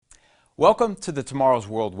Welcome to the Tomorrow's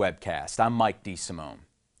World webcast. I'm Mike DeSimone.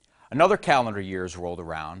 Another calendar year has rolled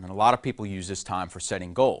around, and a lot of people use this time for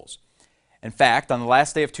setting goals. In fact, on the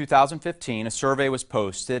last day of 2015, a survey was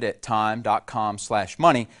posted at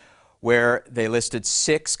time.com/money where they listed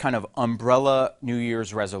 6 kind of umbrella New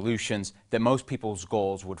Year's resolutions that most people's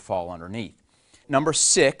goals would fall underneath. Number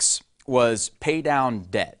 6 was pay down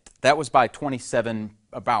debt. That was by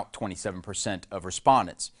about 27% of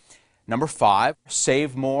respondents. Number 5,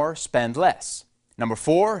 save more, spend less. Number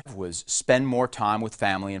 4 was spend more time with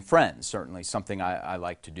family and friends, certainly something I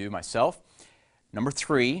like to do myself. Number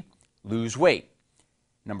 3, lose weight.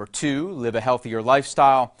 Number 2, live a healthier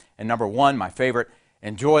lifestyle. And number 1, my favorite,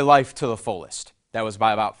 enjoy life to the fullest. That was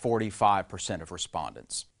by about 45% of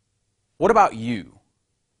respondents. What about you?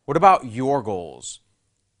 What about your goals?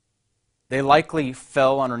 They likely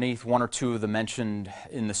fell underneath one or two of the mentioned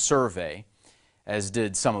in the survey, as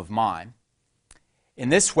did some of mine. In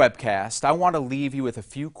this webcast, I want to leave you with a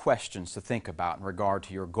few questions to think about in regard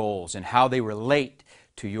to your goals and how they relate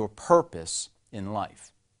to your purpose in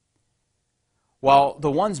life. While the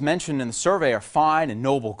ones mentioned in the survey are fine and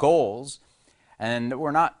noble goals, and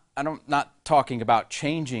I'm not talking about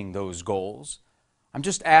changing those goals, I'm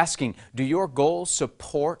just asking, do your goals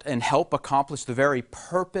support and help accomplish the very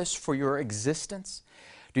purpose for your existence?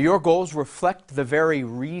 Do your goals reflect the very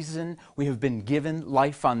reason we have been given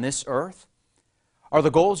life on this earth? Are the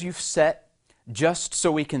goals you've set just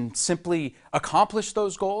so we can simply accomplish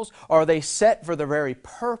those goals? Or are they set for the very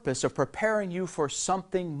purpose of preparing you for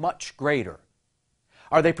something much greater?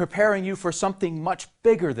 Are they preparing you for something much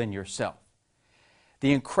bigger than yourself?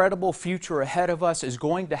 The incredible future ahead of us is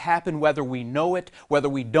going to happen whether we know it, whether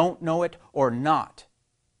we don't know it, or not.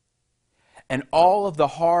 And all of the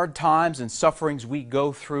hard times and sufferings we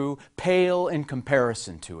go through pale in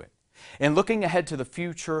comparison to it. In looking ahead to the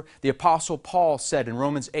future, the Apostle Paul said in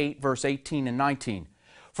Romans 8, verse 18 and 19,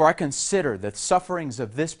 "For I consider that sufferings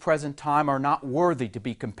of this present time are not worthy to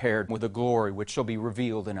be compared with the glory which shall be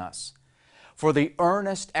revealed in us. For the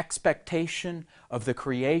earnest expectation of the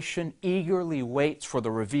creation eagerly waits for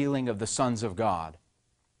the revealing of the sons of God."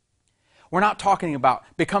 We're not talking about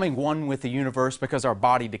becoming one with the universe because our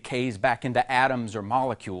body decays back into atoms or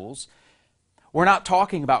molecules. We're not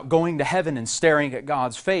talking about going to heaven and staring at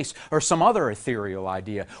God's face or some other ethereal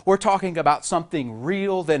idea. We're talking about something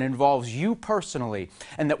real that involves you personally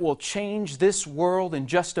and that will change this world in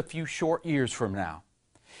just a few short years from now.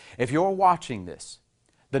 If you're watching this,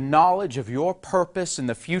 the knowledge of your purpose and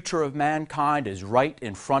the future of mankind is right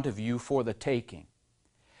in front of you for the taking.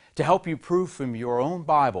 To help you prove from your own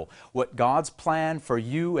Bible what God's plan for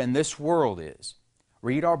you and this world is,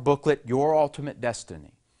 read our booklet, Your Ultimate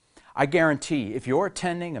Destiny. I guarantee if you're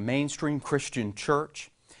attending a mainstream Christian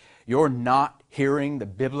church, you're not hearing the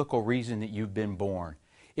biblical reason that you've been born.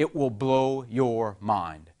 It will blow your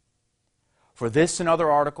mind. For this and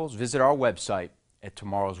other articles, visit our website at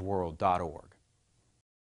tomorrowsworld.org.